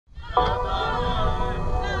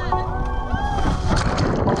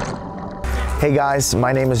Hey guys,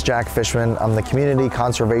 my name is Jack Fishman. I'm the Community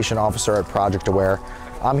Conservation Officer at Project Aware.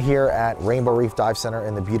 I'm here at Rainbow Reef Dive Center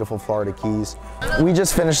in the beautiful Florida Keys. We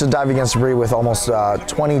just finished a Dive Against Debris with almost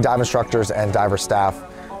 20 dive instructors and diver staff.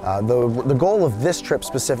 The goal of this trip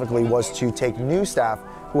specifically was to take new staff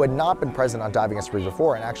who had not been present on Dive Against Debris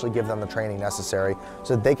before and actually give them the training necessary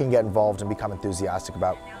so that they can get involved and become enthusiastic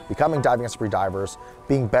about becoming Dive Against Debris divers,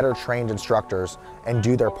 being better trained instructors, and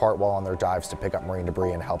do their part while on their dives to pick up marine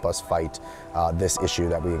debris and help us fight this issue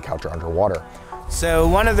that we encounter underwater. So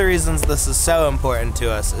one of the reasons this is so important to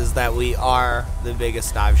us is that we are the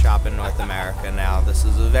biggest dive shop in North America now. This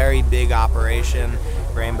is a very big operation.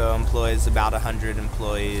 Rainbow employs about 100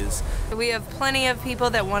 employees. We have plenty of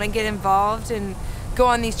people that want to get involved and go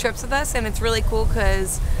on these trips with us, and it's really cool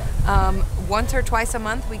because once or twice a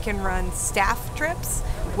month we can run staff trips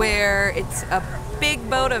where it's a big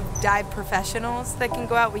boat of dive professionals that can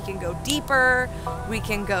go out. We can go deeper, we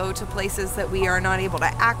can go to places that we are not able to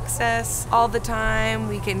access all the time,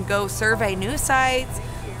 we can go survey new sites,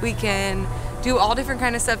 we can do all different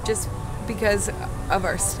kind of stuff just because of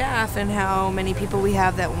our staff and how many people we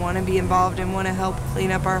have that want to be involved and want to help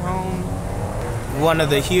clean up our home. One of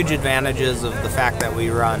the huge advantages of the fact that we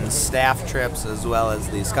run staff trips as well as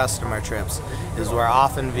these customer trips is we're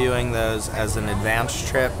often viewing those as an advanced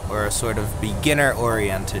trip or a sort of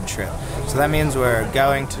beginner-oriented trip. So that means we're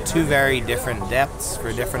going to two very different depths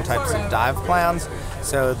for different types of dive plans.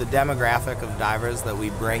 So the demographic of divers that we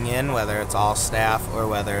bring in, whether it's all staff or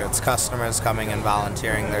whether it's customers coming and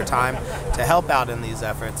volunteering their time to help out in these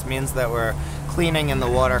efforts, means that we're cleaning in the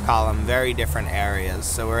water column very different areas.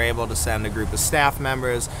 So we're able to send a group of staff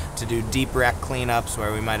members to do deep wreck cleanups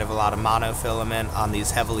where we might have a lot of monofilament on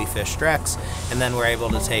these heavily fished wrecks, and then we're able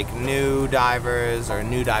to take new divers, or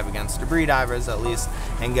new Dive Against Debris divers at least,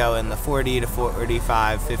 and go in the 40 to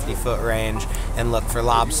 45, 50 foot range and look for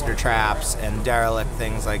lobster traps and derelict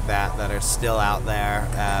things like that that are still out there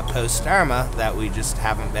post-Irma that we just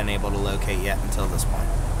haven't been able to locate yet until this point.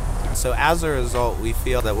 So as a result, we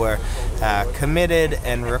feel that we're committed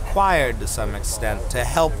and required to some extent to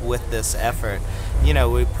help with this effort. You know,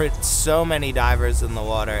 we put so many divers in the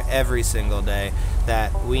water every single day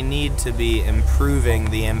that we need to be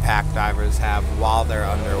improving the impact divers have while they're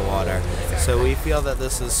underwater. So we feel that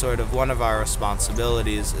this is sort of one of our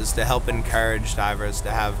responsibilities, is to help encourage divers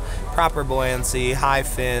to have proper buoyancy, high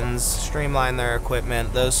fins, streamline their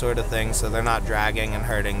equipment, those sort of things, so they're not dragging and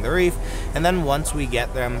hurting the reef. And then once we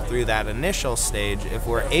get them through that initial stage, if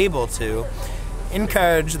we're able to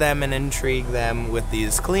encourage them and intrigue them with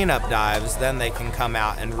these cleanup dives, then they can come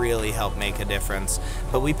out and really help make a difference.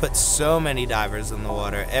 But we put so many divers in the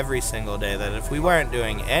water every single day that if we weren't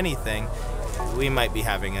doing anything, we might be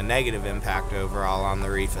having a negative impact overall on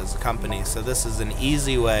the reef as a company. So this is an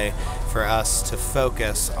easy way for us to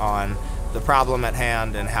focus on the problem at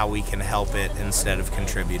hand and how we can help it instead of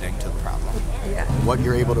contributing to the problem. Yeah. What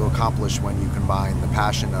you're able to accomplish when you combine the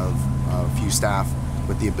passion of a few staff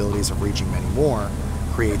with the abilities of reaching many more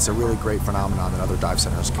creates a really great phenomenon that other dive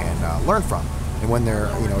centers can learn from. And when they're,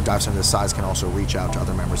 a dive center this size can also reach out to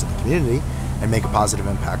other members of the community and make a positive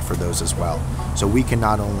impact for those as well. So we can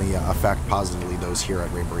not only affect positively those here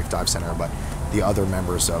at Rainbow Reef Dive Center, but the other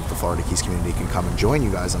members of the Florida Keys community can come and join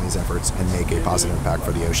you guys on these efforts and make a positive impact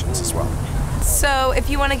for the oceans as well. So if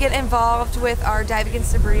you want to get involved with our Dive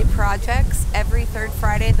Against Debris projects, every third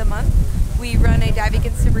Friday of the month we run a Dive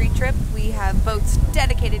Against Debris trip. We have boats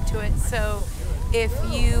dedicated to it, so if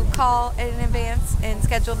you call in advance and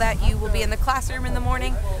schedule that, you will be in the classroom in the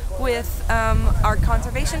morning with our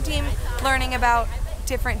conservation team, learning about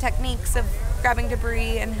different techniques of grabbing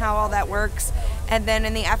debris and how all that works. And then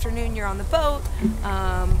in the afternoon, you're on the boat,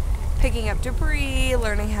 picking up debris,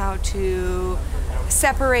 learning how to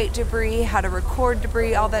separate debris, how to record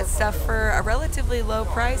debris, all that stuff for a relatively low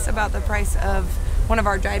price, about the price of one of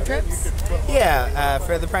our dive trips. Yeah,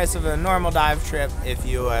 for the price of a normal dive trip, if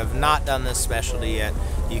you have not done this specialty yet,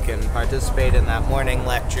 you can participate in that morning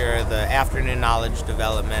lecture, the afternoon knowledge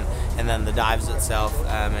development, and then the dives itself,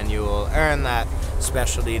 and you will earn that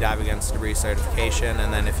specialty Dive Against Debris certification.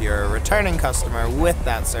 And then if you're a returning customer with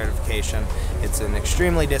that certification, it's an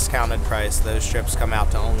extremely discounted price. Those trips come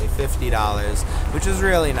out to only $50, which is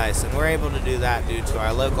really nice, and we're able to do that due to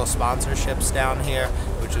our local sponsorships down here,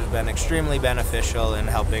 which has been extremely beneficial in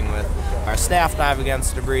helping with our staff Dive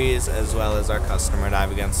Against Debris as well as our customer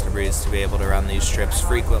Dive Against Debris to be able to run these trips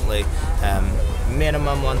frequently,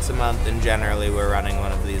 minimum once a month, and generally we're running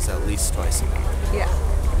one of these at least twice a month. Yeah.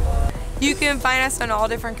 You can find us on all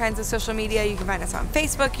different kinds of social media. You can find us on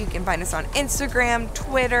Facebook, you can find us on Instagram,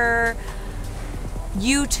 Twitter,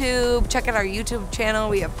 YouTube. Check out our YouTube channel.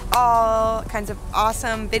 We have all kinds of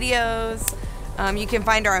awesome videos. You can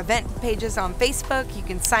find our event pages on Facebook. You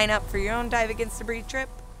can sign up for your own Dive Against Debris trip.